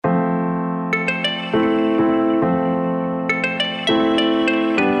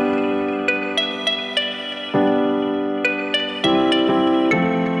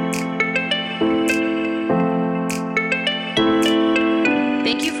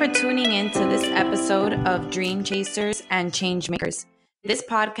for tuning in to this episode of Dream Chasers and Changemakers. This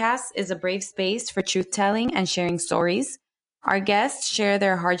podcast is a brave space for truth-telling and sharing stories. Our guests share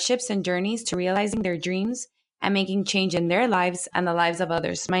their hardships and journeys to realizing their dreams and making change in their lives and the lives of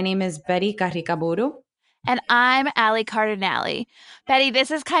others. My name is Betty Carricaburu. And I'm Allie Cardinale. Betty,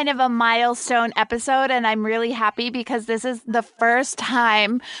 this is kind of a milestone episode, and I'm really happy because this is the first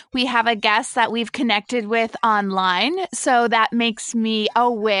time we have a guest that we've connected with online. So that makes me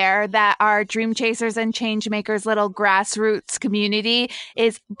aware that our Dream Chasers and Changemakers little grassroots community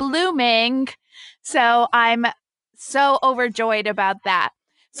is blooming. So I'm so overjoyed about that.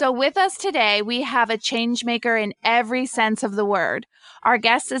 So with us today, we have a changemaker in every sense of the word. Our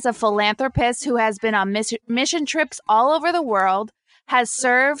guest is a philanthropist who has been on mission trips all over the world, has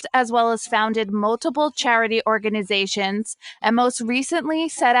served as well as founded multiple charity organizations, and most recently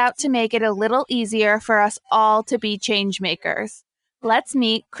set out to make it a little easier for us all to be changemakers. Let's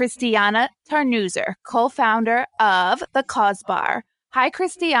meet Kristiana Tarnuzzer, co-founder of The Cause Bar. Hi,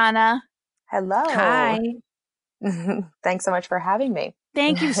 Kristiana. Hello. Hi. Thanks so much for having me.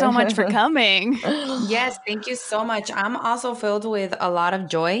 Thank you so much for coming. Yes, thank you so much. I'm also filled with a lot of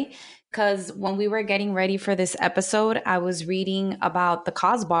joy because when we were getting ready for this episode, I was reading about the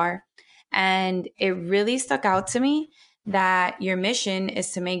Cause Bar, and it really stuck out to me that your mission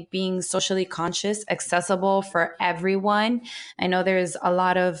is to make being socially conscious accessible for everyone. I know there's a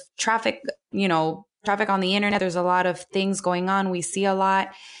lot of traffic on the internet. There's a lot of things going on. We see a lot.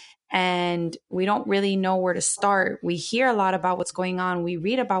 And we don't really know where to start. We hear a lot about what's going on. We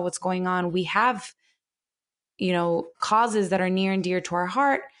read about what's going on. We have, causes that are near and dear to our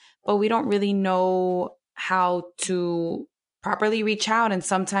heart, but we don't really know how to properly reach out. And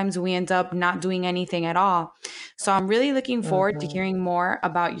sometimes we end up not doing anything at all. So I'm really looking forward to hearing more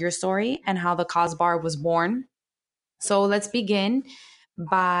about your story and how the Cause Bar was born. So let's begin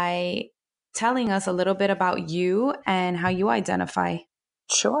by telling us a little bit about you and how you identify.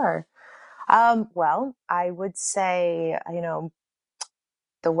 Sure. Well, I would say,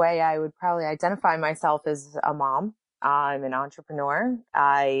 the way I would probably identify myself is a mom. I'm an entrepreneur.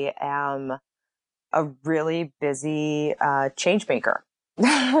 I am a really busy change maker.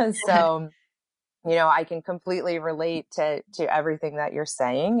 So, I can completely relate to everything that you're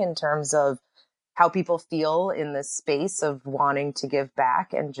saying in terms of how people feel in this space of wanting to give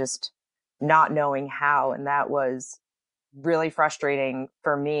back and just not knowing how. And that was really frustrating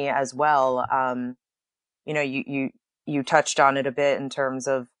for me as well. You touched on it a bit in terms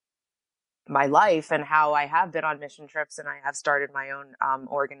of my life and how I have been on mission trips and I have started my own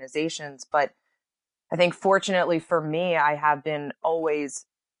organizations. But I think fortunately for me, I have been always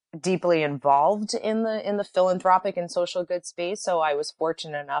deeply involved in the philanthropic and social good space. So I was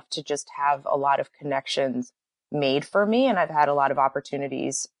fortunate enough to just have a lot of connections made for me, and I've had a lot of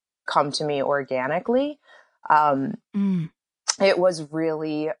opportunities come to me organically. It was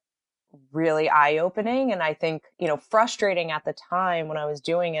really, really eye-opening. And I think, frustrating at the time when I was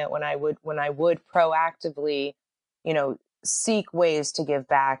doing it, when I would proactively, seek ways to give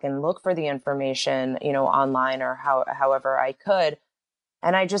back and look for the information, online or however I could.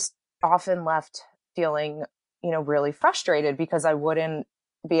 And I just often left feeling, really frustrated because I wouldn't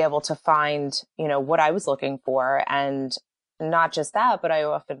be able to find, what I was looking for. And not just that, but I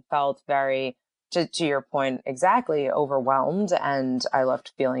often felt very, to your point, exactly overwhelmed, and I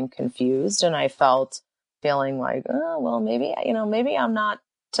left feeling confused, and I felt feeling like, oh, well, maybe I'm not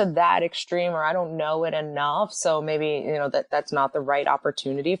to that extreme, or I don't know it enough. So maybe, that's not the right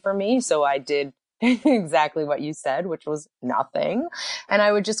opportunity for me. So I did exactly what you said, which was nothing. And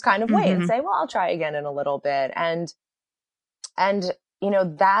I would just kind of wait and say, well, I'll try again in a little bit. And,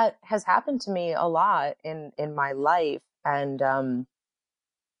 that has happened to me a lot in my life. And,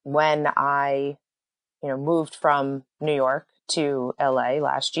 when I, moved from New York to LA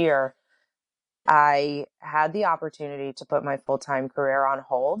last year, I had the opportunity to put my full-time career on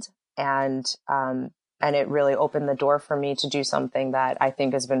hold. And it really opened the door for me to do something that I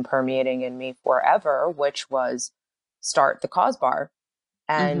think has been permeating in me forever, which was start the Cause Bar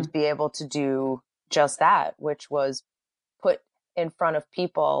and be able to do just that, which was put in front of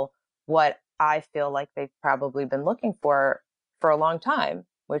people what I feel like they've probably been looking for a long time,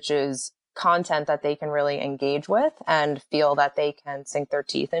 which is content that they can really engage with and feel that they can sink their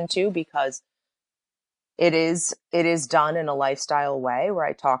teeth into, because it is done in a lifestyle way where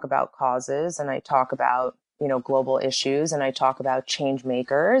I talk about causes and I talk about, global issues, and I talk about change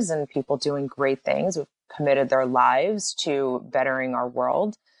makers and people doing great things who've committed their lives to bettering our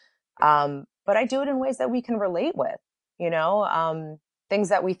world. But I do it in ways that we can relate with, things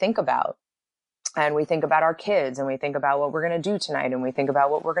that we think about. and we think about our kids, and we think about what we're going to do tonight, and we think about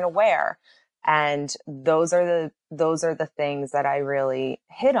what we're going to wear. And those are the things that I really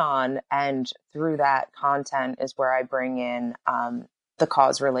hit on. And through that content is where I bring in the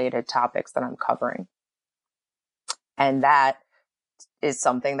cause related topics that I'm covering. And that is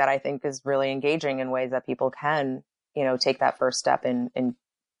something that I think is really engaging in ways that people can, take that first step in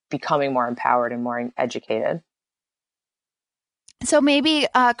becoming more empowered and more educated. So maybe,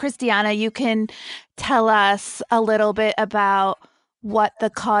 Kristiana, you can tell us a little bit about what the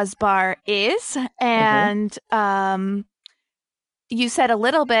cause bar is. And you said a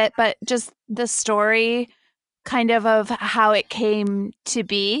little bit, but just the story kind of how it came to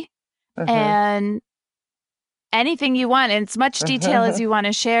be, and anything you want, in as much detail as you want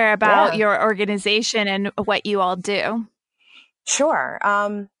to share about your organization and what you all do. Sure.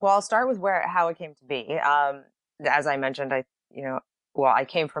 Well, I'll start with how it came to be. As I mentioned, I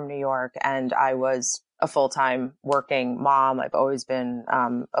came from New York, and I was a full-time working mom. I've always been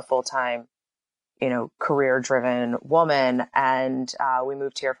a full-time, career-driven woman. And we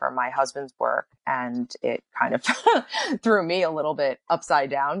moved here for my husband's work, and it kind of threw me a little bit upside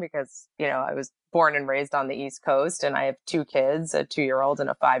down because, I was born and raised on the East Coast, and I have 2 kids, a 2-year-old and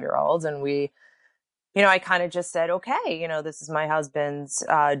a 5-year-old. And I kind of just said, okay, this is my husband's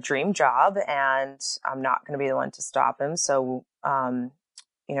dream job, and I'm not going to be the one to stop him. So,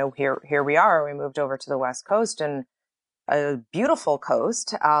 here we are. We moved over to the West Coast, and a beautiful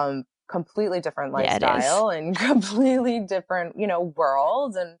coast, completely different lifestyle and completely different,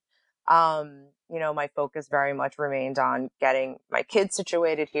 world. And, my focus very much remained on getting my kids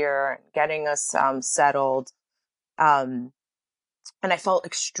situated here and getting us settled. And I felt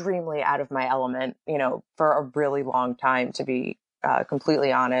extremely out of my element, for a really long time, to be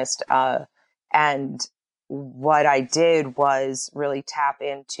completely honest. And what I did was really tap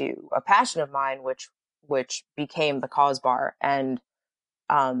into a passion of mine, which became the cause bar. And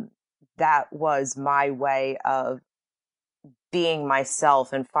that was my way of being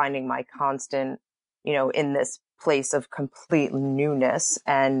myself and finding my constant, in this place of complete newness.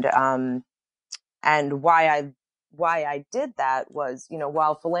 And why I did that was,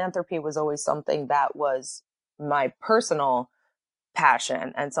 while philanthropy was always something that was my personal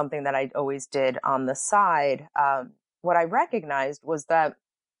passion and something that I always did on the side, what I recognized was that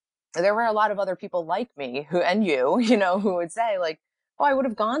there were a lot of other people like me and you, who would say like, oh, I would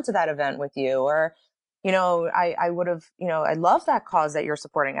have gone to that event with you, or, I would have, I love that cause that you're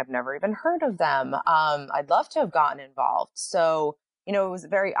supporting. I've never even heard of them. I'd love to have gotten involved. So, it was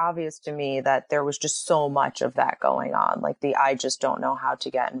very obvious to me that there was just so much of that going on. Like I just don't know how to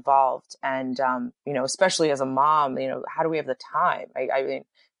get involved. And, especially as a mom, how do we have the time? I mean,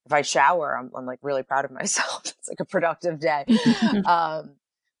 if I shower, I'm like really proud of myself. It's like a productive day.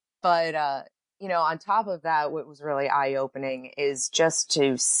 But, on top of that, what was really eye-opening is just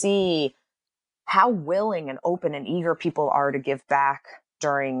to see how willing and open and eager people are to give back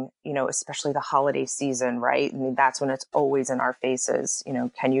during, especially the holiday season, right? I mean, that's when it's always in our faces,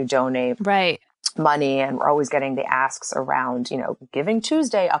 can you donate money? And we're always getting the asks around, Giving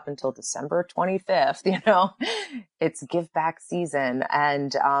Tuesday up until December 25th, it's give back season.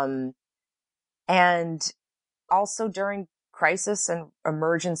 And also during crisis and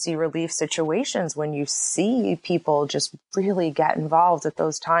emergency relief situations, when you see people just really get involved at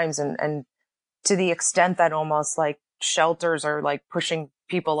those times, and to the extent that almost like shelters are like pushing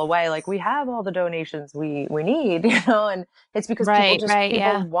people away, like we have all the donations we need, and it's because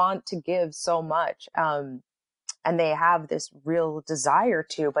people want to give so much. And they have this real desire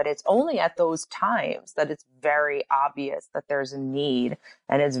to, but it's only at those times that it's very obvious that there's a need,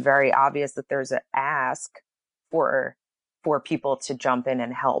 and it's very obvious that there's an ask for people to jump in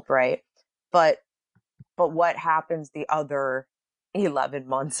and help, right? But what happens the other 11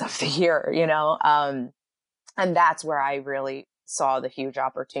 months of the year, and that's where I really saw the huge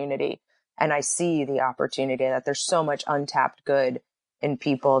opportunity. And I see the opportunity that there's so much untapped good in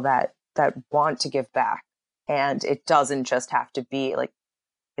people that want to give back. And it doesn't just have to be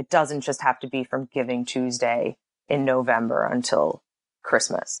from Giving Tuesday in November until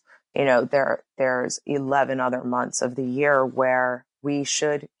Christmas. There's 11 other months of the year where we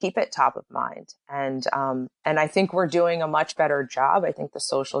should keep it top of mind. And I think we're doing a much better job. I think the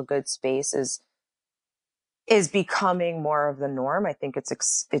social good space is becoming more of the norm. I think it's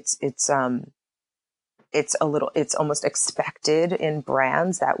almost expected in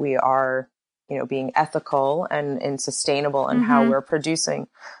brands that we are, being ethical and sustainable in how we're producing.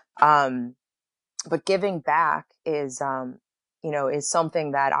 But giving back is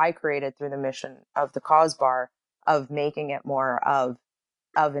something that I created through the mission of the cause bar, of making it more of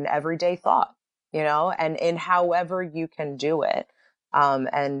an everyday thought. and in however you can do it.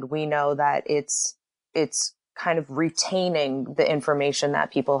 And we know that it's kind of retaining the information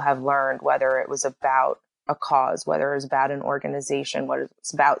that people have learned, whether it was about a cause, whether it was about an organization, whether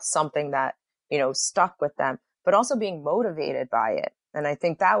it's about something that, stuck with them, but also being motivated by it. And I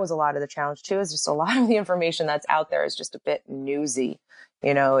think that was a lot of the challenge too, is just a lot of the information that's out there is just a bit newsy.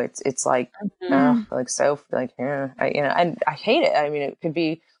 It's like, like, so like, yeah, and I hate it. I mean, it could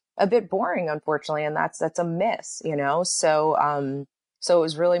be a bit boring, unfortunately. And that's a miss, So, so it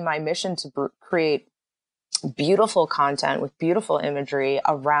was really my mission to create beautiful content with beautiful imagery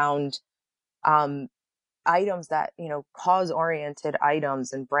around, items that, cause oriented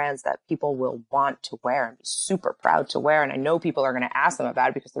items and brands that people will want to wear and be super proud to wear. And I know people are going to ask them about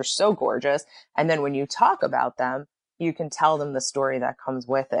it because they're so gorgeous. And then when you talk about them, you can tell them the story that comes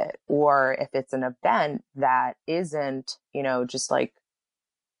with it. Or if it's an event that isn't, just like,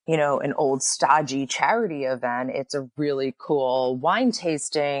 an old stodgy charity event, it's a really cool wine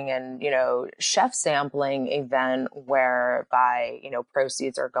tasting and, chef sampling event whereby,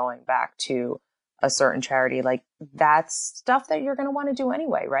 proceeds are going back to a certain charity. Like, that's stuff that you're going to want to do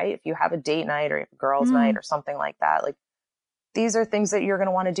anyway, right? If you have a date night or a girls' night or something like that, like, these are things that you're going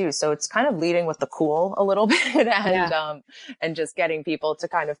to want to do. So it's kind of leading with the cool a little bit and just getting people to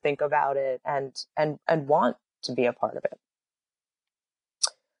kind of think about it and want to be a part of it.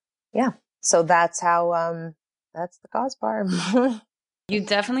 Yeah. So that's how, that's the cause bar. You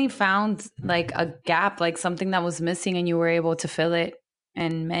definitely found like a gap, like something that was missing, and you were able to fill it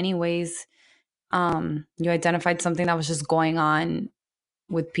in many ways. You identified something that was just going on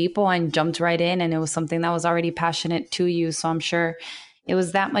with people and jumped right in, and it was something that was already passionate to you. So I'm sure it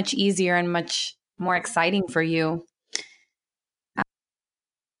was that much easier and much more exciting for you.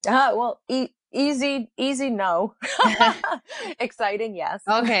 Well, easy, no. Exciting, yes.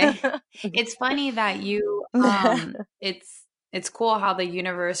 Okay. It's funny that you, it's cool how the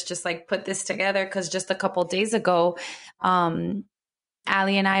universe just like put this together, because just a couple days ago,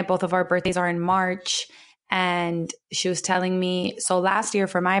 Allie and I, both of our birthdays are in March, and she was telling me, so last year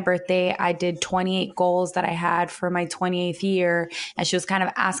for my birthday, I did 28 goals that I had for my 28th year. And she was kind of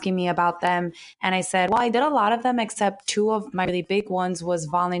asking me about them. And I said, well, I did a lot of them, except two of my really big ones was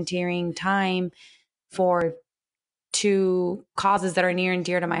volunteering time for two causes that are near and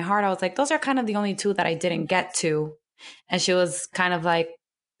dear to my heart. I was like, those are kind of the only two that I didn't get to. And she was kind of like,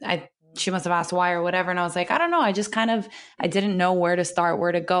 she must have asked why or whatever. And I was like, I don't know. I didn't know where to start,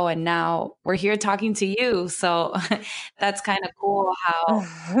 where to go. And now we're here talking to you. So that's kind of cool how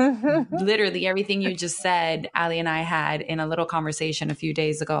literally everything you just said, Allie and I had in a little conversation a few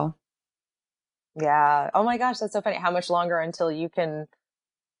days ago. Yeah. Oh my gosh, that's so funny. How much longer until you can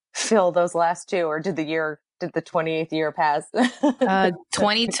fill those last two, or did the 28th year pass?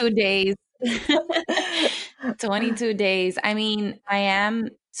 22 days. 22 days. I mean, I am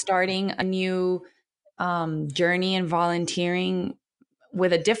starting a new journey in volunteering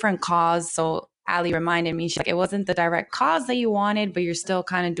with a different cause. So Allie reminded me, she's like, it wasn't the direct cause that you wanted, but you're still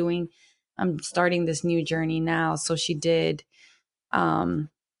kind of I'm starting this new journey now. So she did,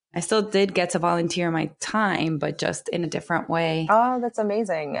 I still did get to volunteer my time, but just in a different way. Oh, that's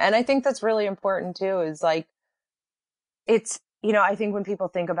amazing. And I think that's really important too, is like, it's, I think when people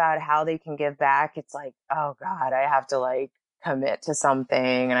think about how they can give back, it's like, oh God, I have to like commit to something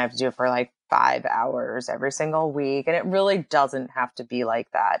and I have to do it for like 5 hours every single week. And it really doesn't have to be like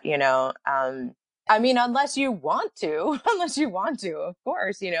that, I mean, unless you want to, of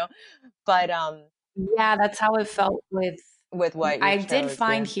course, but, yeah, that's how it felt with what you I chose, did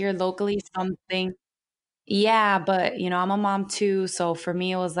find here locally something. Yeah, but I'm a mom too, so for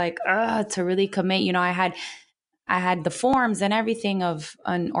me it was like to really commit. I had the forms and everything of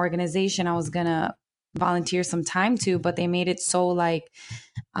an organization I was gonna volunteer some time to, but they made it so like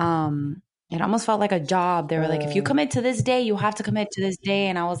it almost felt like a job. They were like, if you commit to this day, you have to commit to this day,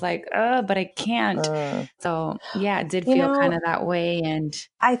 and I was like, but I can't. So yeah, it did feel kind of that way. And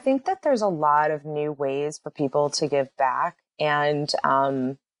I think that there's a lot of new ways for people to give back, and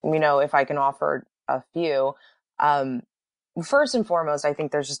if I can offer a few, first and foremost, I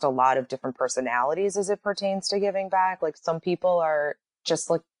think there's just a lot of different personalities as it pertains to giving back. Like, some people are just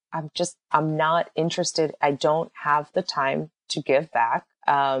like, I'm not interested. I don't have the time to give back.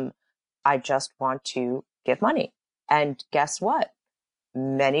 I just want to give money. And guess what?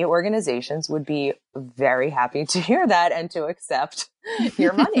 Many organizations would be very happy to hear that and to accept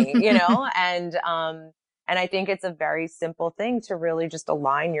your money, and I think it's a very simple thing to really just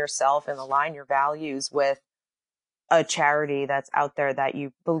align yourself and align your values with a charity that's out there that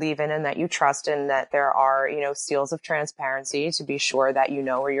you believe in and that you trust in, that there are, seals of transparency to be sure that you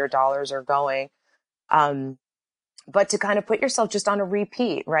know where your dollars are going. But to kind of put yourself just on a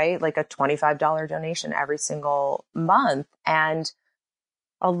repeat, right? Like a $25 donation every single month. And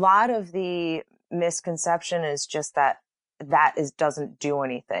a lot of the misconception is just that doesn't do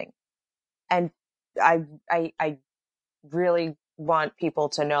anything. And I really want people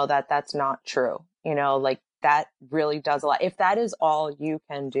to know that that's not true. Like that really does a lot. If that is all you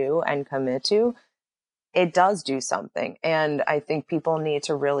can do and commit to, it does do something. And I think people need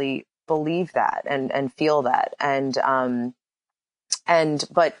to really believe that and feel that.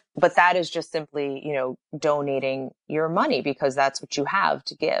 But that is just simply, donating your money because that's what you have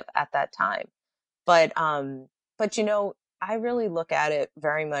to give at that time. But I really look at it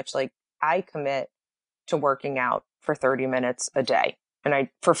very much like I commit to working out for 30 minutes a day and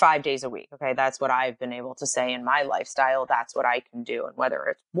for 5 days a week. Okay. That's what I've been able to say in my lifestyle. That's what I can do. And whether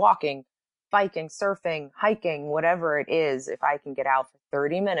it's walking, biking, surfing, hiking, whatever it is, if I can get out for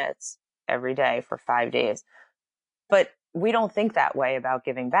 30 minutes every day for 5 days. But we don't think that way about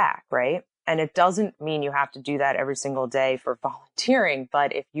giving back, right? And it doesn't mean you have to do that every single day for volunteering.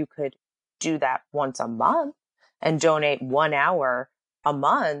 But if you could do that once a month and donate 1 hour a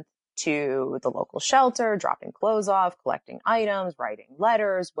month to the local shelter, dropping clothes off, collecting items, writing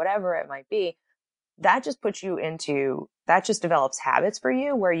letters, whatever it might be, that just that just develops habits for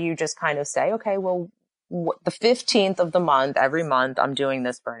you where you just kind of say, okay, well, the 15th of the month, every month, I'm doing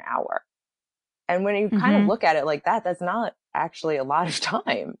this for an hour. And when you kind of look at it like that, that's not actually a lot of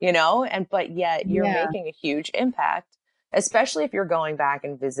time, but yet you're making a huge impact, especially if you're going back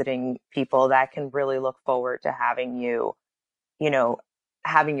and visiting people that can really look forward to having you,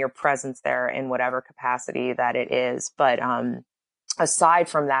 having your presence there in whatever capacity that it is. But aside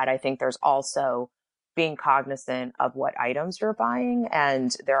from that, I think there's also being cognizant of what items you're buying.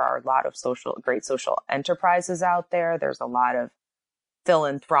 And there are a lot of great social enterprises out there. There's a lot of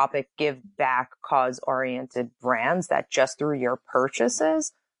philanthropic, give back, cause-oriented brands that just through your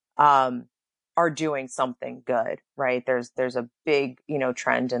purchases are doing something good, right? There's a big,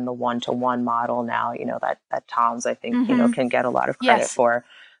 trend in the one-to-one model now, that Tom's, I think, can get a lot of credit for.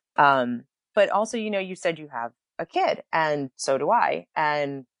 But also, you said you have a kid, and so do I.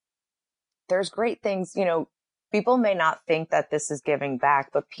 And there's great things, people may not think that this is giving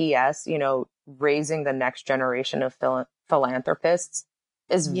back, but P.S., raising the next generation of philanthropists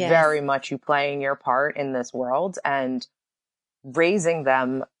is very much you playing your part in this world and raising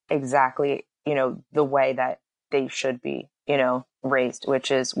them exactly, the way that they should be, raised,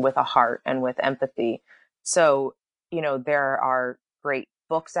 which is with a heart and with empathy. So, there are great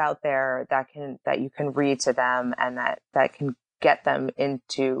books out there that you can read to them and that can get them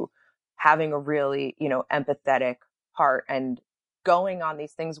into having a really, empathetic heart and going on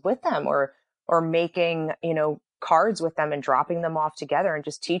these things with them or making, cards with them and dropping them off together and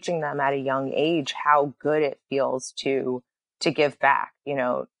just teaching them at a young age how good it feels to give back.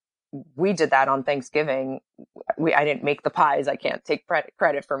 We did that on Thanksgiving. I didn't make the pies. I can't take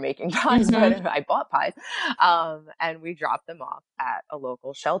credit for making pies, but I bought pies. And we dropped them off at a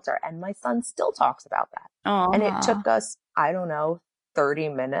local shelter. And my son still talks about that. Aww. And it took us, 30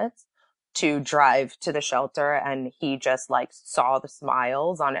 minutes to drive to the shelter. And he just saw the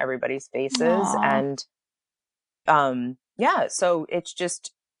smiles on everybody's faces. Aww. And so it's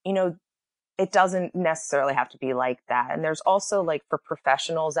just, it doesn't necessarily have to be like that. And there's also for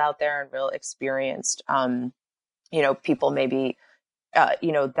professionals out there and real experienced, people maybe,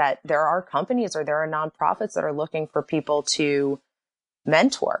 that there are companies or there are nonprofits that are looking for people to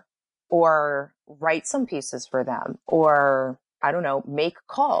mentor or write some pieces for them or, make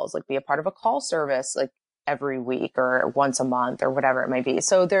calls, be a part of a call service, every week or once a month or whatever it might be.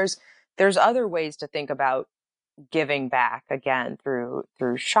 So there's other ways to think about giving back, again, through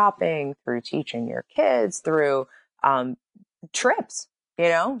shopping, through teaching your kids, through trips.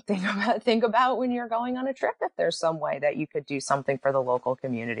 Think about when you're going on a trip, if there's some way that you could do something for the local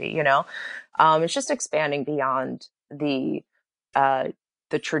community. It's just expanding beyond the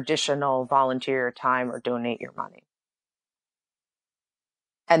traditional volunteer time or donate your money.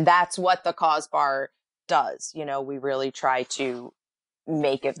 And that's what the Cause Bar does. We really try to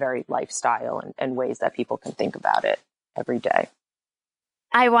make it very lifestyle and ways that people can think about it every day.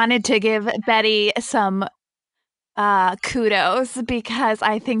 I wanted to give Betty some kudos because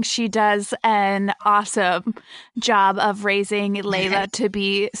I think she does an awesome job of raising Layla to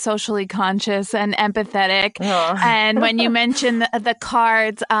be socially conscious and empathetic. Oh. And when you mentioned the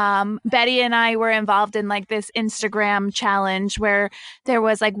cards, Betty and I were involved in this Instagram challenge where there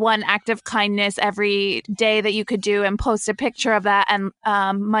was one act of kindness every day that you could do and post a picture of that, and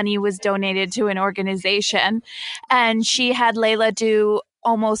money was donated to an organization. And she had Layla do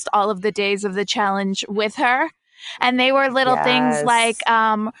almost all of the days of the challenge with her. And they were little things like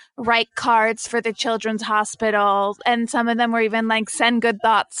Yes. write cards for the children's hospital. And some of them were even like send good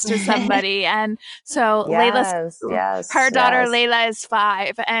thoughts to somebody. And so Yes, her yes, daughter yes. Layla is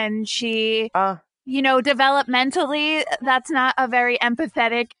 5, and she, Uh, developmentally, that's not a very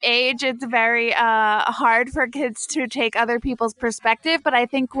empathetic age. It's very hard for kids to take other people's perspective. But I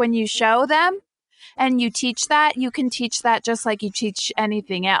think when you show them and you teach that, you can teach that just like you teach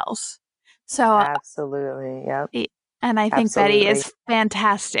anything else. So, Absolutely. Yep. and I think Betty Absolutely. is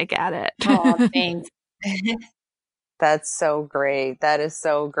fantastic at Oh, it. thanks. That's so great. That is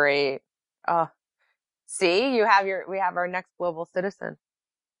so great. Oh, see, we have our next global citizen.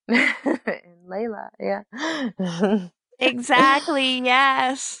 And Layla, yeah. Exactly.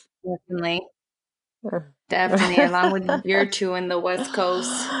 Yes. Definitely. Definitely. Along with your two in the West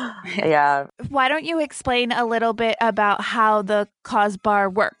Coast. Yeah. Why don't you explain a little bit about how the cause bar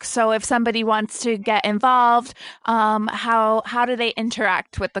works? So if somebody wants to get involved, how do they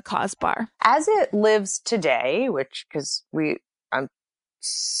interact with the cause bar? As it lives today, which because I'm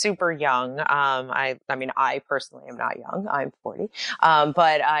super young. I mean, I personally am not young. I'm 40.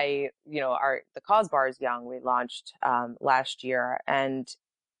 But the cause bar is young. We launched, last year. And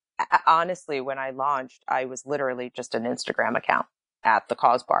honestly, when I launched, I was literally just an Instagram account at the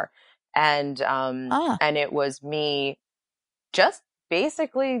cause bar. Ah, And it was me just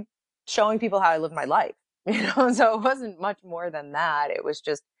basically showing people how I live my life, so it wasn't much more than that. It was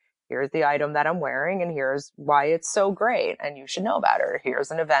just, here's the item that I'm wearing and here's why it's so great and you should know about it. Or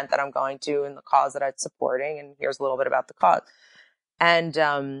here's an event that I'm going to and the cause that I'm supporting. And here's a little bit about the cause.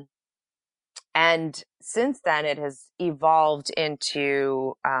 And, and since then it has evolved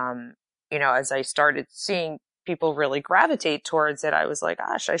into, as I started seeing people really gravitate towards it, I was like,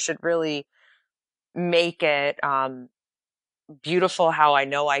 gosh, I should really make it, beautiful how I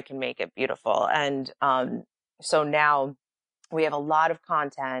know I can make it beautiful. And so now we have a lot of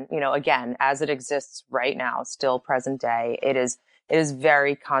content, again, as it exists right now, still present day. It is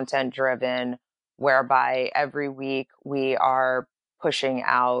very content driven, whereby every week we are pushing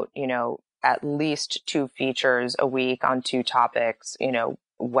out, at least 2 features a week on 2 topics,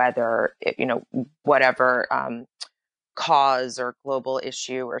 whether, whatever, cause or global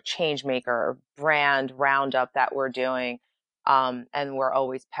issue or change maker or brand roundup that we're doing. And we're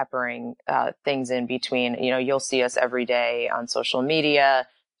always peppering things in between. You'll see us every day on social media,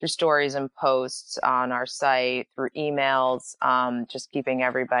 through stories and posts on our site, through emails, just keeping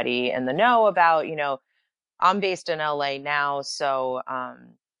everybody in the know about, I'm based in LA now. So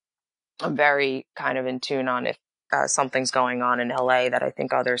I'm very kind of in tune on if something's going on in LA that I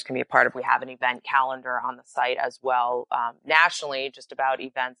think others can be a part of. We have an event calendar on the site as well, nationally, just about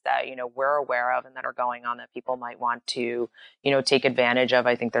events that, we're aware of and that are going on that people might want to, take advantage of.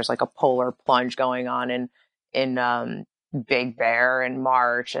 I think there's like a polar plunge going on in Big Bear in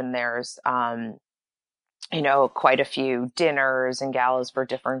March. And there's, quite a few dinners and galas for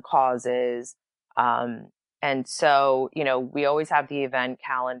different causes. And so, we always have the event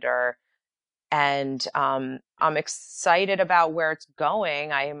calendar. And I'm excited about where it's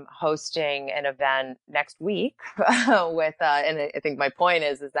going. I am hosting an event next week with, and I think my point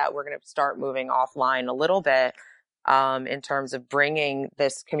is that we're going to start moving offline a little bit in terms of bringing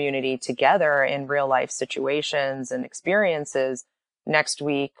this community together in real life situations and experiences. Next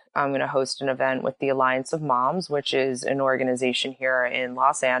week, I'm going to host an event with the Alliance of Moms, which is an organization here in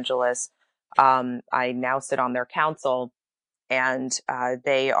Los Angeles. I now sit on their council. And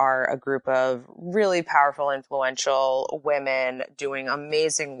they are a group of really powerful, influential women doing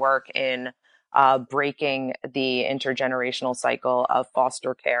amazing work in breaking the intergenerational cycle of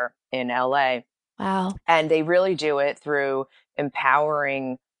foster care in LA. wow. And they really do it through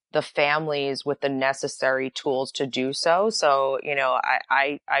empowering the families with the necessary tools to do so. So,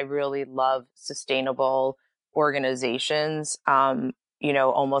 I really love sustainable organizations,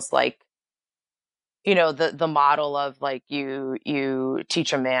 almost like, the model of like you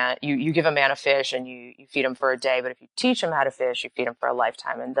teach a man, you give a man a fish and you feed him for a day, but if you teach him how to fish, you feed him for a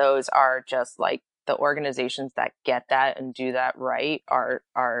lifetime. And those are just like the organizations that get that and do that right are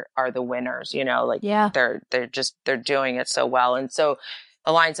the winners, like Yeah. they're doing it so well. And so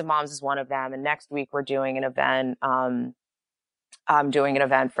Alliance of Moms is one of them. And next week we're doing an event. I'm doing an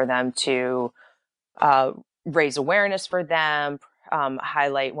event for them to raise awareness for them,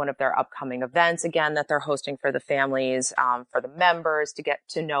 highlight one of their upcoming events again that they're hosting for the families, for the members to get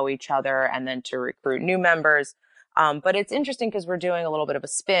to know each other and then to recruit new members. But it's interesting because we're doing a little bit of a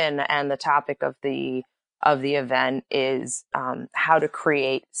spin, and the topic of the event is how to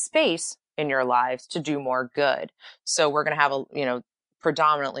create space in your lives to do more good. So we're going to have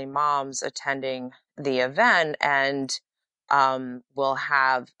predominantly moms attending the event, and we'll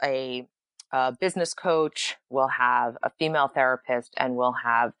have a business coach, we'll have a female therapist, and we'll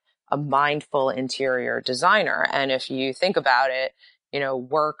have a mindful interior designer. And if you think about it,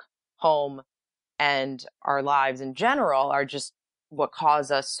 work, home, and our lives in general are just what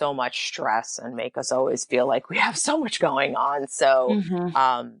cause us so much stress and make us always feel like we have so much going on. So,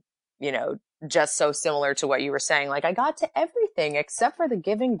 Mm-hmm. you know, just so similar to what you were saying, like I got to everything except for the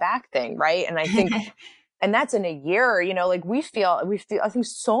giving back thing. Right. And I think, and that's in a year, like we feel, I think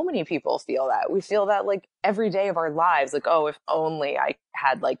so many people feel that. We feel that like every day of our lives, like, oh, if only I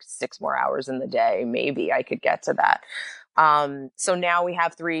had like 6 more hours in the day, maybe I could get to that. So now we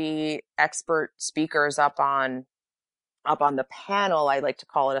have 3 expert speakers up on the panel. I like to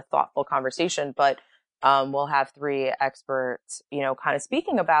call it a thoughtful conversation, but we'll have 3 experts, kind of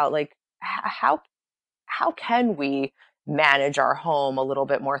speaking about like how can we manage our home a little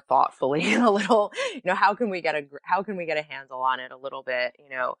bit more thoughtfully and a little, how can we get a handle on it a little bit,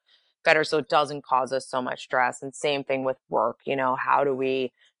 better so it doesn't cause us so much stress. And same thing with work, how do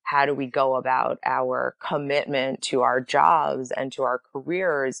we go about our commitment to our jobs and to our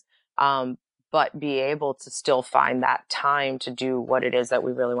careers, but be able to still find that time to do what it is that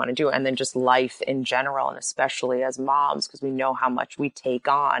we really want to do. And then just life in general, and especially as moms, because we know how much we take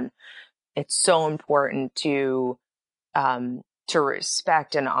on. It's so important to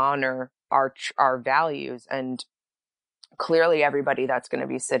respect and honor our values. And clearly everybody that's going to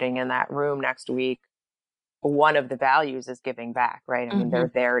be sitting in that room next week, one of the values is giving back, right? I mean, Mm-hmm.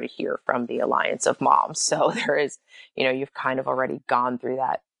 they're there to hear from the Alliance of Moms. So there is, you've kind of already gone through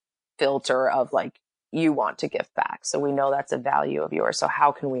that filter of like, you want to give back. So we know that's a value of yours. So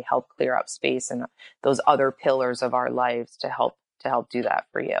how can we help clear up space and those other pillars of our lives to help do that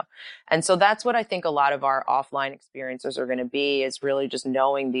for you? And so that's what I think a lot of our offline experiences are going to be, is really just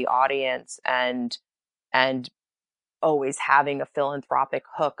knowing the audience and always having a philanthropic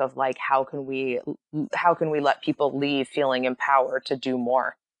hook of like, how can we let people leave feeling empowered to do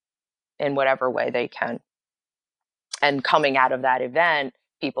more in whatever way they can. And coming out of that event,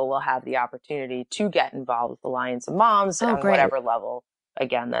 people will have the opportunity to get involved with the Alliance of Moms Oh, on great. whatever level,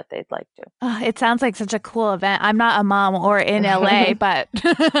 again, that they'd like to. It sounds like such a cool event. I'm not a mom or in LA, but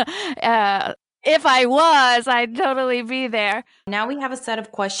if I was, I'd totally be there. Now we have a set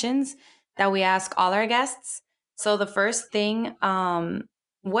of questions that we ask all our guests. So the first thing,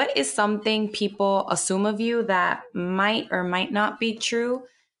 what is something people assume of you that might or might not be true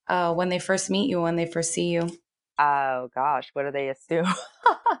when they first meet you, when they first see you? Oh gosh, what do they assume?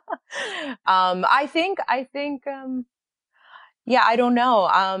 I think, yeah, I don't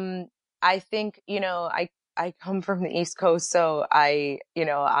know. I think, I come from the East Coast, so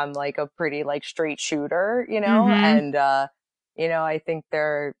I'm like a pretty like straight shooter, Mm-hmm. and, I think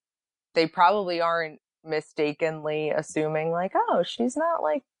they probably aren't mistakenly assuming like, oh, she's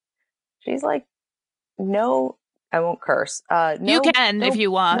like, no, I won't curse. You can if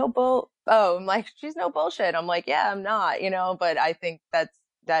you want. No oh, I'm like, she's no bullshit. I'm like, yeah, I'm not, but I think that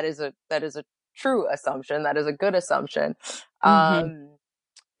is a true assumption. That is a good assumption. Mm-hmm.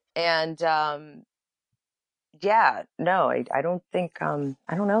 And, yeah, no, I don't think, I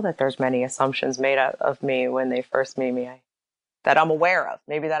don't know that there's many assumptions made of me when they first meet me, that I'm aware of.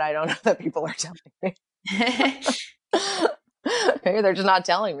 Maybe that I don't know that people are telling me. Maybe they're just not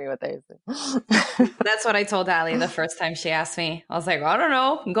telling me what they think. That's what I told Allie the first time she asked me. I was like, I don't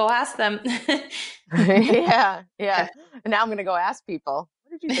know. Go ask them. Yeah. And now I'm going to go ask people,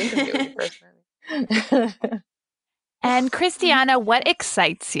 what did you think of me when you first met me? And Kristiana, what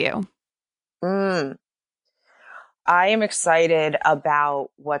excites you? I am excited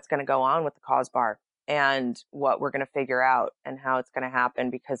about what's going to go on with the cause bar and what we're going to figure out and how it's going to happen,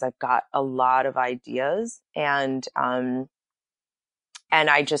 because I've got a lot of ideas, and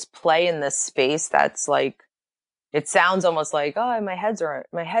I just play in this space that's like, it sounds almost like, oh, my head's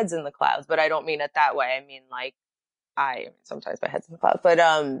in the clouds, but I don't mean it that way. I mean, like, sometimes my head's in the clouds, but,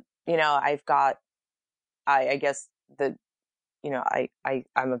 I've got, I guess I'm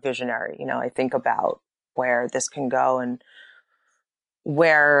a visionary, I think about where this can go, and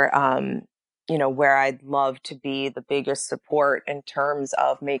where, where I'd love to be the biggest support in terms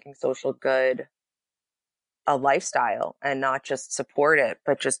of making social good a lifestyle, and not just support it,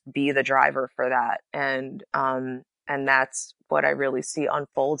 but just be the driver for that. And that's what I really see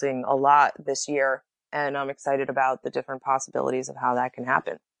unfolding a lot this year. And I'm excited about the different possibilities of how that can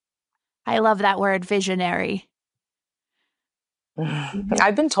happen. I love that word, visionary.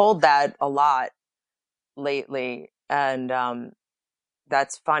 I've been told that a lot lately. And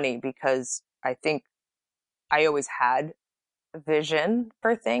that's funny, because I think I always had vision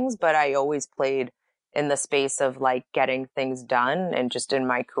for things, but I always played in the space of like getting things done. And just in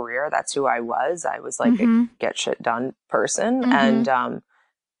my career, that's who I was. I was like a Mm-hmm. get shit done person. Mm-hmm.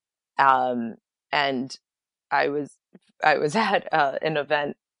 And I was at an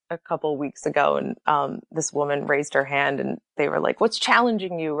event a couple weeks ago, and this woman raised her hand, and they were like, "What's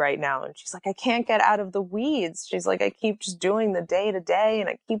challenging you right now?" And she's like, "I can't get out of the weeds." She's like, "I keep just doing the day to day, and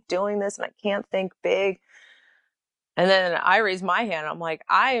I keep doing this, and I can't think big." And then I raised my hand. I'm like,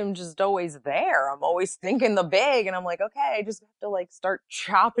 I am just always there. I'm always thinking the big. And I'm like, okay, I just have to like start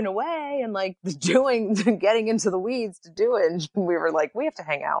chopping away and like getting into the weeds to do it. And we were like, we have to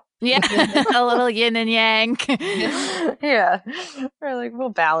hang out. Yeah, a little yin and yang. Yeah. We're like, we'll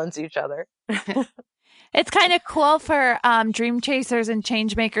balance each other. It's kind of cool for dream chasers and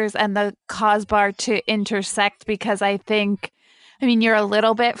change makers and the cause bar to intersect, because I mean, you're a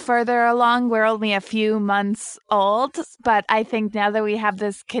little bit further along. We're only a few months old, but I think now that we have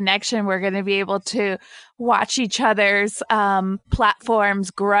this connection, we're going to be able to watch each other's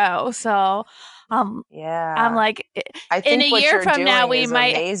platforms grow. So, Yeah. I'm like, I think in a what year you're from doing now, we is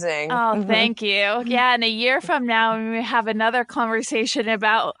might. amazing. Oh, thank you. Yeah, in a year from now, we may have another conversation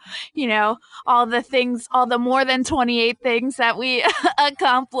about, all the more than 28 things that we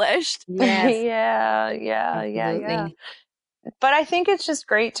accomplished. Yes, Yeah. absolutely. But I think it's just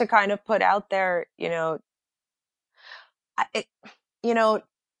great to kind of put out there, it, you know,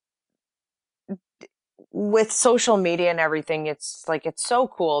 with social media and everything, it's like, it's so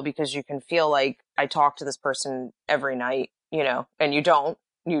cool because you can feel like I talk to this person every night, and you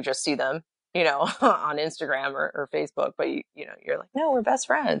just see them, on Instagram or Facebook, but you're like, no, we're best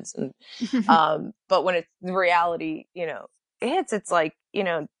friends. And, but when it's the reality, it's like,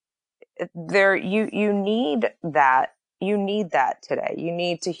 there, you need that today. You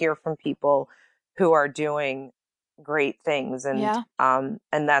need to hear from people who are doing great things. Yeah. And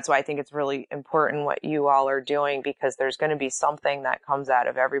that's why I think it's really important what you all are doing, because there's going to be something that comes out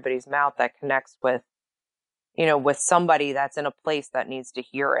of everybody's mouth that connects with somebody that's in a place that needs to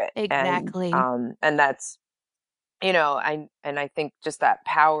hear it. Exactly. And that's, I think just that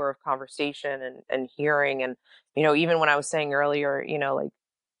power of conversation and hearing, and, even when I was saying earlier, like,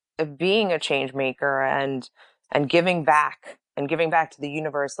 of being a change maker and giving back to the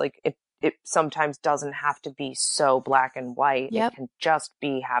universe, like it sometimes doesn't have to be so black and white. Yep. It can just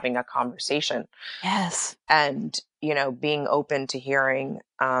be having a conversation. Yes. And being open to hearing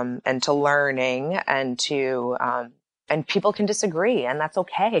and to learning, and to and people can disagree, and that's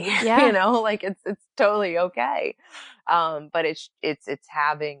okay. Yeah. Like it's totally okay. But it's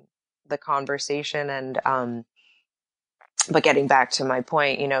having the conversation, and but getting back to my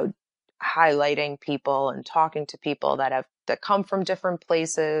point, highlighting people and talking to people that come from different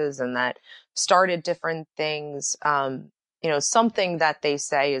places and that started different things, something that they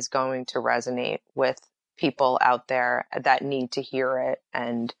say is going to resonate with people out there that need to hear it.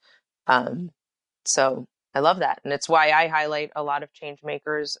 And so I love that. And it's why I highlight a lot of change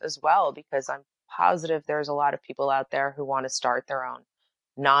makers as well, because I'm positive there's a lot of people out there who want to start their own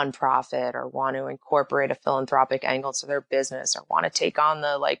nonprofit, or want to incorporate a philanthropic angle to their business, or want to take on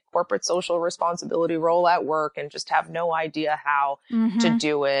the like corporate social responsibility role at work and just have no idea how to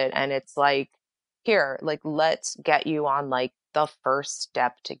do it. And it's like, here, like, let's get you on like the first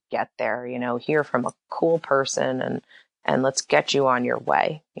step to get there, hear from a cool person, and let's get you on your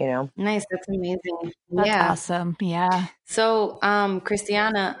way, Nice. That's amazing. That's Yeah. awesome. Yeah. So,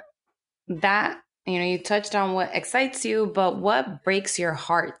 Kristiana, that, you touched on what excites you, but what breaks your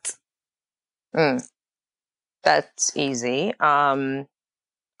heart? That's easy. I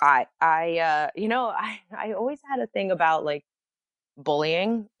always had a thing about like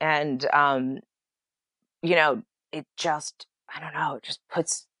bullying, and, it just, I don't know, it just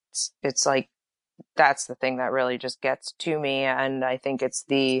it's like, that's the thing that really just gets to me. And I think it's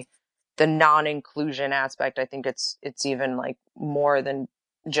the non-inclusion aspect. I think it's even like more than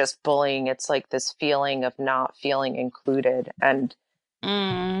just bullying. It's like this feeling of not feeling included. And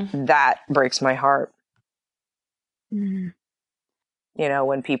that breaks my heart. When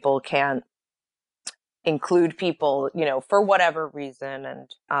people can't include people, for whatever reason. And,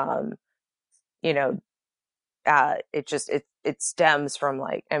 it stems from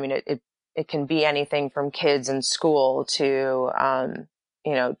like, I mean, it can be anything from kids in school to,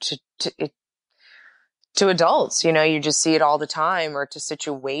 to adults, you just see it all the time, or to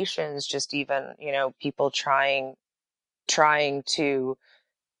situations, just even, people trying to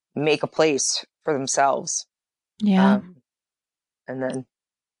make a place for themselves. Yeah. And then,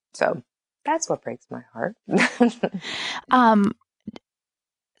 so that's what breaks my heart.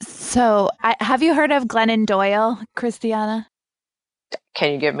 So have you heard of Glennon Doyle, Kristiana?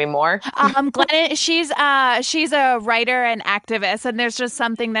 Can you give me more? Glennon, she's a writer and activist, and there's just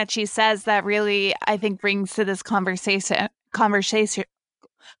something that she says that really I think brings to this conversation.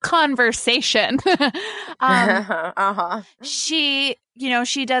 Uh-huh. She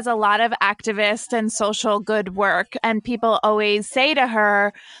does a lot of activist and social good work, and people always say to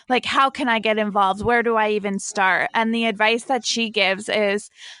her, like, how can I get involved? Where do I even start? And the advice that she gives is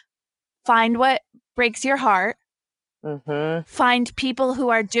find what breaks your heart, find people who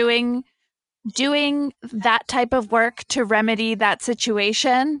are doing that type of work to remedy that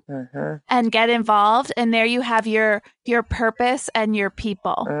situation and get involved, and there you have your purpose and your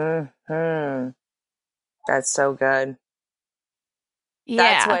people. That's so good.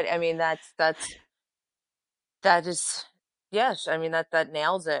 That's what I mean. That is, yes. I mean, that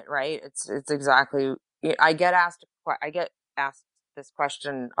nails it, right? It's exactly. I get asked this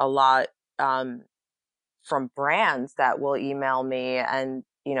question a lot from brands that will email me, and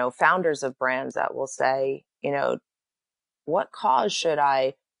founders of brands that will say, what cause should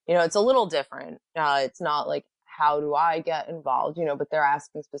I? It's a little different. It's not like, how do I get involved? But they're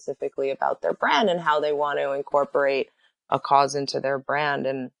asking specifically about their brand and how they want to incorporate a cause into their brand.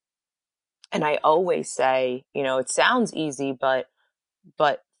 And I always say, it sounds easy, but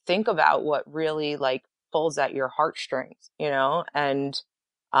think about what really like pulls at your heartstrings, and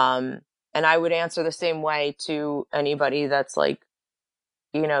I would answer the same way to anybody that's like,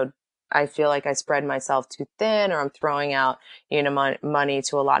 I feel like I spread myself too thin, or I'm throwing out, money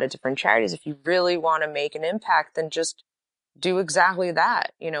to a lot of different charities. If you really want to make an impact, then just do exactly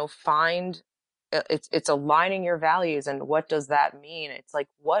that. Find it's aligning your values. And what does that mean? It's like,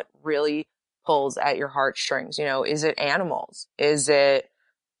 what really pulls at your heartstrings? Is it animals? Is it,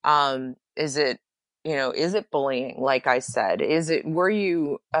 is it bullying? Like I said, were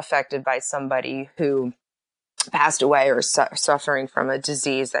you affected by somebody who passed away or suffering from a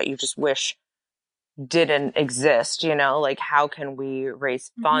disease that you just wish didn't exist? Like, how can we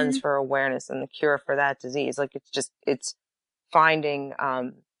raise funds for awareness and the cure for that disease? Like, it's finding,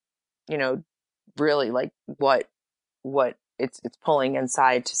 really like what it's pulling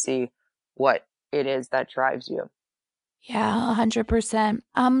inside to see what it is that drives you. Yeah, 100%.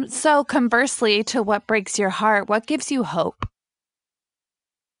 So conversely to what breaks your heart, what gives you hope?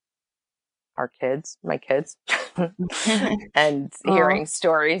 My kids, and hearing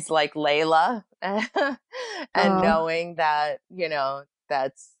stories like Layla, and knowing that,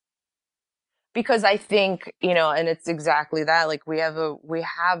 that's because I think, and it's exactly that, like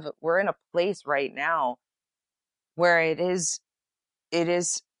we're in a place right now where it is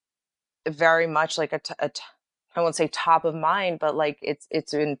very much like I won't say top of mind, but like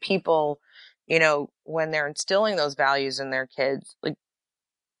it's in people, when they're instilling those values in their kids, like,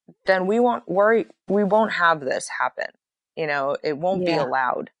 then we won't worry. We won't have this happen. It won't be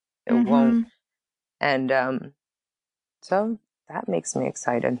allowed. It won't. And, so that makes me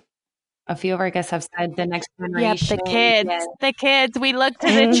excited. A few of our guests have said the next Yep, generation. the kids. We look to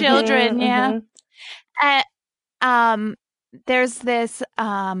the children. Yeah. There's this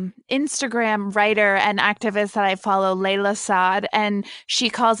Instagram writer and activist that I follow, Layla Saad, and she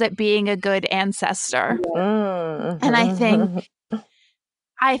calls it being a good ancestor. And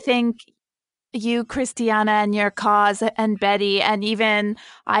I think you, Kristiana, and your cause, and Betty, and even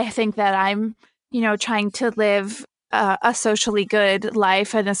I think that I'm, trying to live a socially good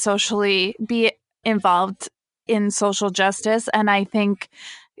life and be involved in social justice. And I think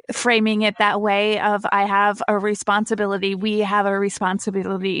framing it that way of we have a responsibility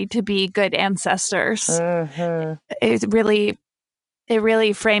to be good ancestors. It really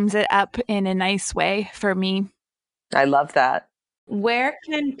frames it up in a nice way for me. I love that. Where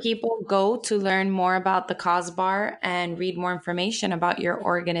can people go to learn more about the Cause Bar and read more information about your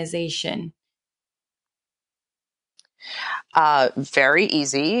organization? Very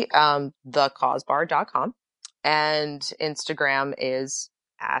easy. Thecausebar.com, and Instagram is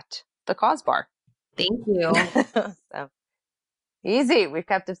at the Cause Bar. Thank you. So easy. We've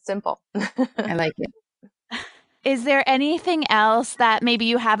kept it simple. I like it. Is there anything else that maybe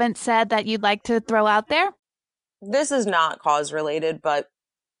you haven't said that you'd like to throw out there? This is not cause related, but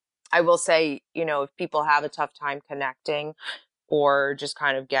I will say, if people have a tough time connecting or just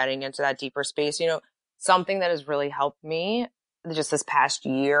kind of getting into that deeper space, something that has really helped me just this past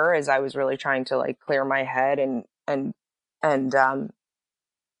year as I was really trying to like clear my head and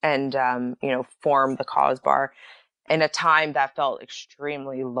form the Cause Bar in a time that felt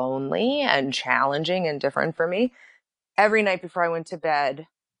extremely lonely and challenging and different for me. Every night before I went to bed,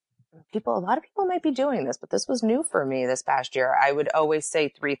 a lot of people might be doing this, but this was new for me this past year. I would always say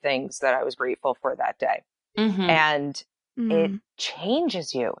 3 things that I was grateful for that day. And it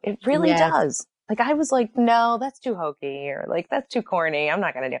changes you. It really Yes. does. Like I was like, no, that's too hokey, or like, that's too corny. I'm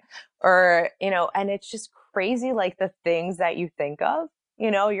not going to do, or, and it's just crazy. Like the things that you think of,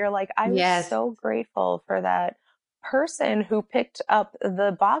 you're like, I was Yes. so grateful for that person who picked up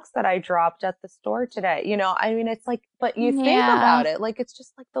the box that I dropped at the store today. I mean, it's like, but you think about it, like, it's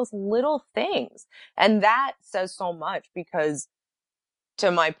just like those little things. And that says so much because to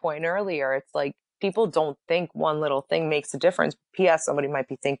my point earlier, it's like people don't think one little thing makes a difference. P.S. Somebody might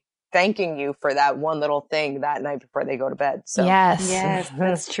be thanking you for that one little thing that night before they go to bed. So yes,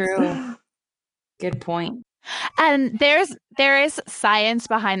 that's true. Good point. And there is science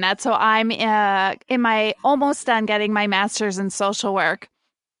behind that. So I'm almost done getting my master's in social work.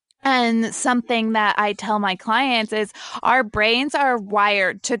 And something that I tell my clients is our brains are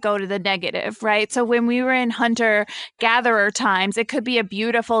wired to go to the negative, right? So when we were in hunter gatherer times, it could be a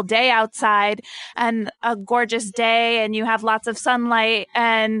beautiful day outside and a gorgeous day and you have lots of sunlight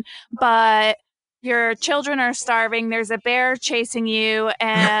but your children are starving. There's a bear chasing you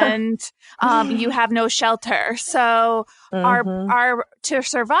and you have no shelter. So our to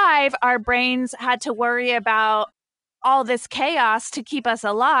survive, our brains had to worry about all this chaos to keep us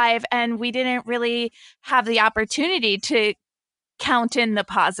alive, and we didn't really have the opportunity to count in the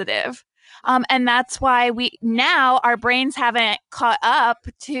positive. And that's why our brains haven't caught up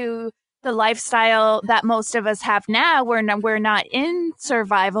to the lifestyle that most of us have now. We're not in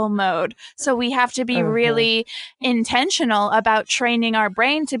survival mode. So we have to be really intentional about training our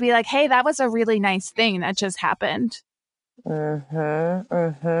brain to be like, hey, that was a really nice thing that just happened.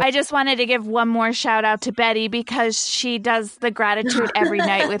 I just wanted to give one more shout out to Betty because she does the gratitude every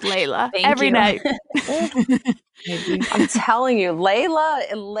night with Layla. Every night. I'm telling you,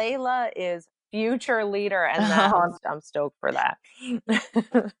 Layla is future leader, and I'm stoked for that.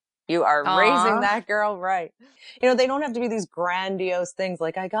 You are raising that girl right. They don't have to be these grandiose things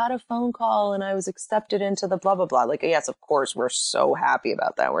like I got a phone call and I was accepted into the blah, blah, blah. Like, yes, of course, we're so happy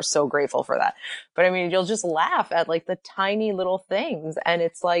about that. We're so grateful for that. But I mean, you'll just laugh at like the tiny little things. And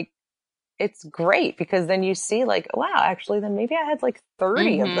it's like, it's great because then you see like, wow, actually, then maybe I had like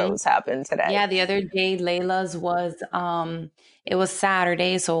 30 of those happen today. Yeah, the other day, Layla's was, it was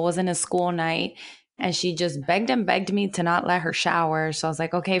Saturday, so it wasn't a school night. And she just begged and begged me to not let her shower. So I was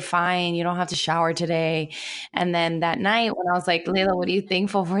like, okay, fine. You don't have to shower today. And then that night when I was like, Layla, what are you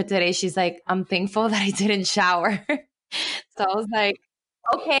thankful for today? She's like, I'm thankful that I didn't shower. So I was like,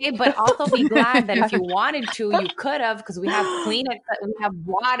 okay, but also be glad that if you wanted to, you could have, because we have Kleenex, we have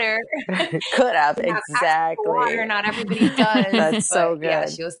water. Could have, We have exactly. water, not everybody does. That's so good. Yeah,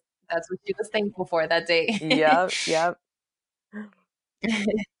 that's what she was thankful for that day. Yep.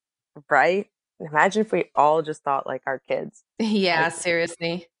 Right? Imagine if we all just thought like our kids. Yeah,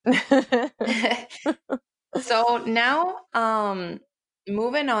 seriously. So now,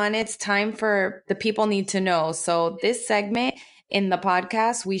 moving on, it's time for the people need to know. So this segment in the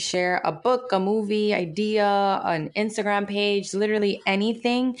podcast, we share a book, a movie, idea, an Instagram page, literally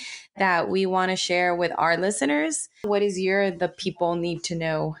anything that we want to share with our listeners. What is the people need to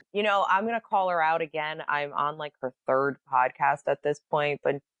know? I'm going to call her out again. I'm on like her third podcast at this point,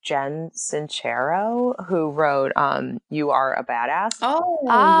 but Jen Sincero, who wrote You Are a Badass. Oh,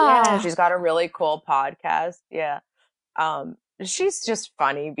 yeah. She's got a really cool podcast. Yeah. She's just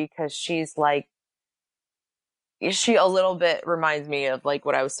funny because she's like, she a little bit reminds me of like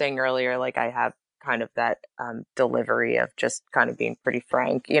what I was saying earlier. Like I have kind of that delivery of just kind of being pretty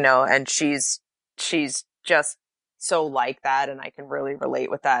frank, and she's just so like that, and I can really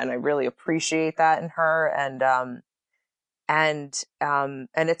relate with that, and I really appreciate that in her. And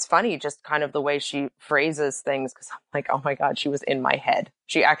it's funny just kind of the way she phrases things, because I'm like, oh my God, she was in my head.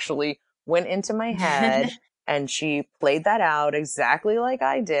 She actually went into my head and she played that out exactly like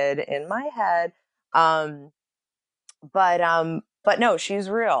I did in my head. But no, she's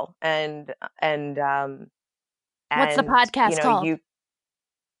real. And what's the podcast called?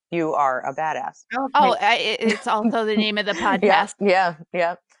 You Are a Badass. Okay. It's also the name of the podcast. Yeah.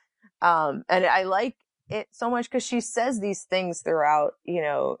 And I like it so much because she says these things throughout,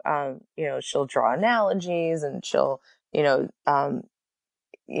 she'll draw analogies and she'll,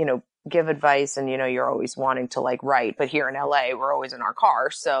 give advice, and, you're always wanting to like write, but here in LA, we're always in our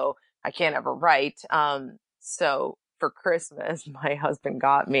car. So I can't ever write. So for Christmas, my husband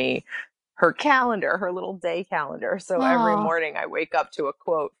got me her calendar, her little day calendar. So every morning I wake up to a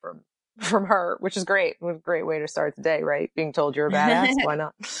quote from her, which is great. It was a great way to start the day, right? Being told you're a badass. Why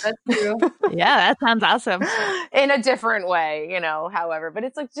not? That's true. Yeah, that sounds awesome. In a different way, however, but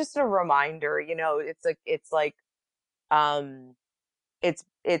it's like just a reminder,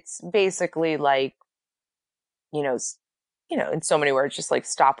 it's basically like, in so many words, just like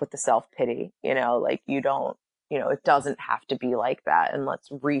stop with the self-pity, like you don't, it doesn't have to be like that. And let's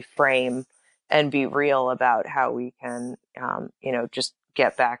reframe and be real about how we can, just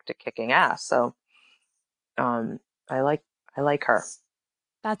get back to kicking ass. So, I like her.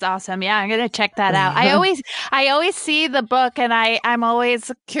 That's awesome. Yeah, I'm gonna check that out. I always see the book, and I'm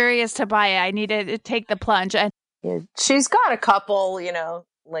always curious to buy it. I need to take the plunge. Yeah, she's got a couple,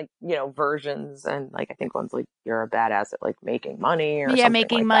 versions, and like I think one's like you're a badass at like making money or Yeah, something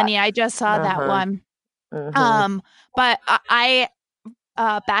making like money. that. I just saw that one. But I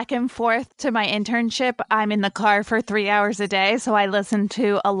back and forth to my internship, I'm in the car for 3 hours a day, so I listen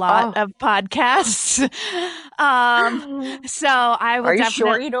to a lot of podcasts. So I will Are you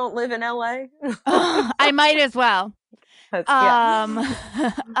definitely. sure you don't live in LA? I might as well. Yeah.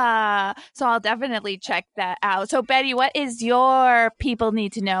 So I'll definitely check that out. So Betty, what is your people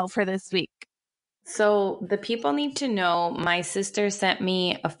need to know for this week? So the people need to know, my sister sent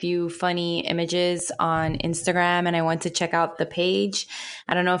me a few funny images on Instagram and I went to check out the page.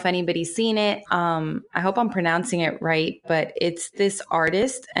 I don't know if anybody's seen it. I hope I'm pronouncing it right, but it's this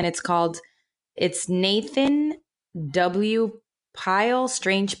artist and it's Nathan W. Pyle,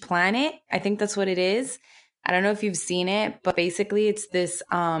 Strange Planet. I think that's what it is. I don't know if you've seen it, but basically it's this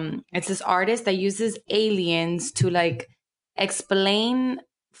artist that uses aliens to like explain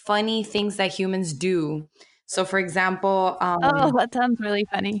funny things that humans do. So for example, Oh, that sounds really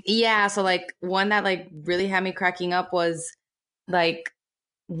funny. yeah, so like one that like really had me cracking up was like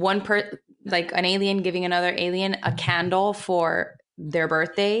like an alien giving another alien a candle for their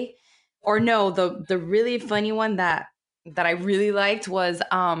birthday. Or no, the really funny one that I really liked was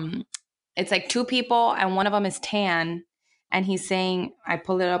it's like two people and one of them is tan and he's saying, I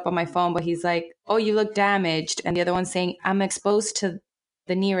pulled it up on my phone, but he's like, "Oh, you look damaged." And the other one's saying, "I'm exposed to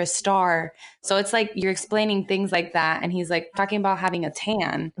the nearest star." So it's like you're explaining things like that and he's like talking about having a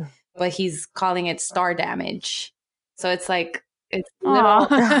tan, but he's calling it star damage. So it's like it's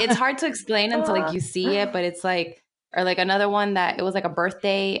hard to explain until like you see it, but it's like, or like another one that it was like a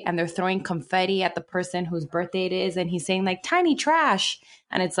birthday and they're throwing confetti at the person whose birthday it is and he's saying like tiny trash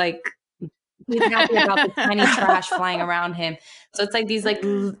and it's like he's happy about the tiny trash flying around him. So it's like these like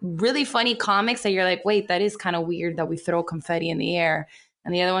really funny comics that you're like, wait, that is kind of weird that we throw confetti in the air.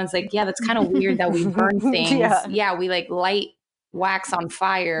 And the other one's like, yeah, that's kind of weird that we burn things. Yeah, we like light wax on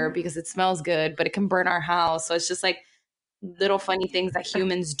fire because it smells good, but it can burn our house. So it's just like little funny things that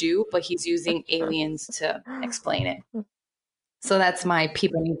humans do, but he's using aliens to explain it. So that's my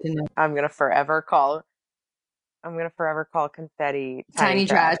people need to know. I'm gonna forever call confetti tiny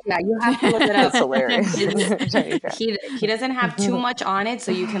trash. Yeah, you have to look it up. That's hilarious. He doesn't have too much on it,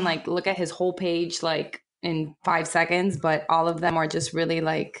 so you can like look at his whole page like in 5 seconds, but all of them are just really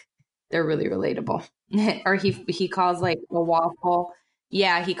like they're really relatable. Or he calls like a waffle.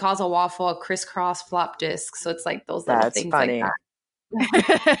 Yeah, he calls a waffle a crisscross flop disc. So it's like those little things funny. Like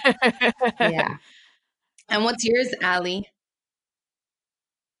that. Yeah. And what's yours, Allie?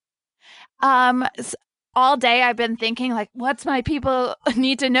 All day I've been thinking like, what's my people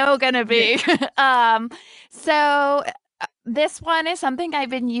need to know gonna be? So this one is something I've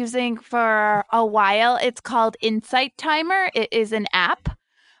been using for a while. It's called Insight Timer. It is an app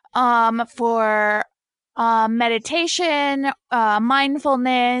for meditation,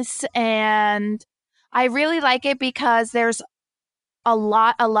 mindfulness, and I really like it because there's a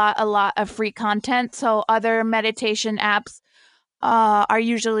lot of free content. So other meditation apps are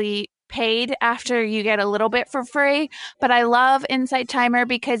usually paid after you get a little bit for free. But I love Insight Timer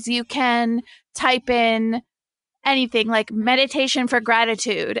because you can type in anything like meditation for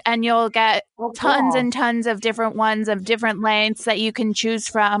gratitude and you'll get tons and tons of different ones of different lengths that you can choose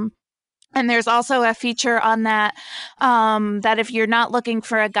from. And there's also a feature on that that if you're not looking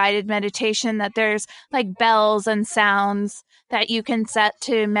for a guided meditation, that there's like bells and sounds that you can set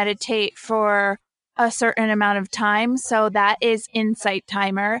to meditate for a certain amount of time. So that is Insight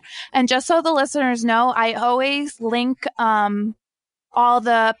Timer. And just so the listeners know, I always link all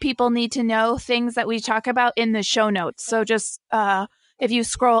the people need to know things that we talk about in the show notes. So just if you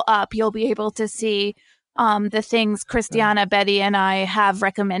scroll up, you'll be able to see the things Kristiana, Betty, and I have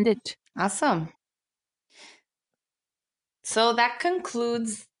recommended. Awesome. So that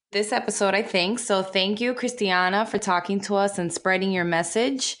concludes this episode, I think. So thank you, Kristiana, for talking to us and spreading your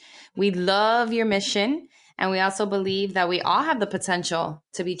message. We love your mission. And we also believe that we all have the potential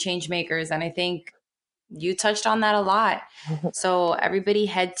to be change makers. And I think you touched on that a lot. So everybody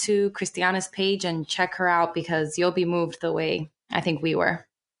head to Kristiana's page and check her out because you'll be moved the way I think we were.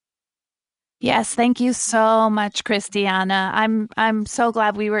 Yes, thank you so much, Kristiana. I'm so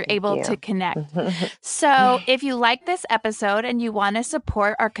glad we were able to connect. So, if you like this episode and you want to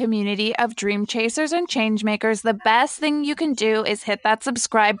support our community of dream chasers and change makers, the best thing you can do is hit that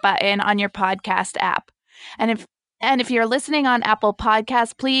subscribe button on your podcast app. And if you're listening on Apple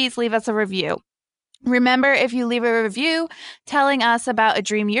Podcasts, please leave us a review. Remember, if you leave a review telling us about a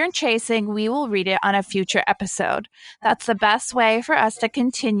dream you're chasing, we will read it on a future episode. That's the best way for us to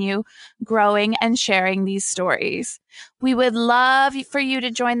continue growing and sharing these stories. We would love for you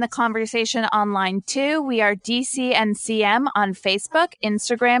to join the conversation online too. We are DCNCM on Facebook,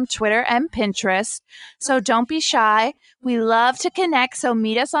 Instagram, Twitter, and Pinterest. So don't be shy. We love to connect, so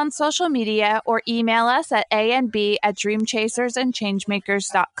meet us on social media or email us at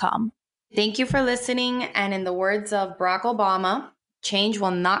anb@dreamchasersandchangemakers.com. Thank you for listening. And in the words of Barack Obama, change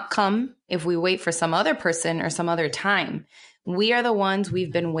will not come if we wait for some other person or some other time. We are the ones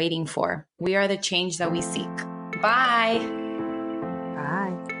we've been waiting for. We are the change that we seek. Bye.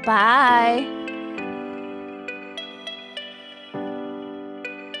 Bye. Bye.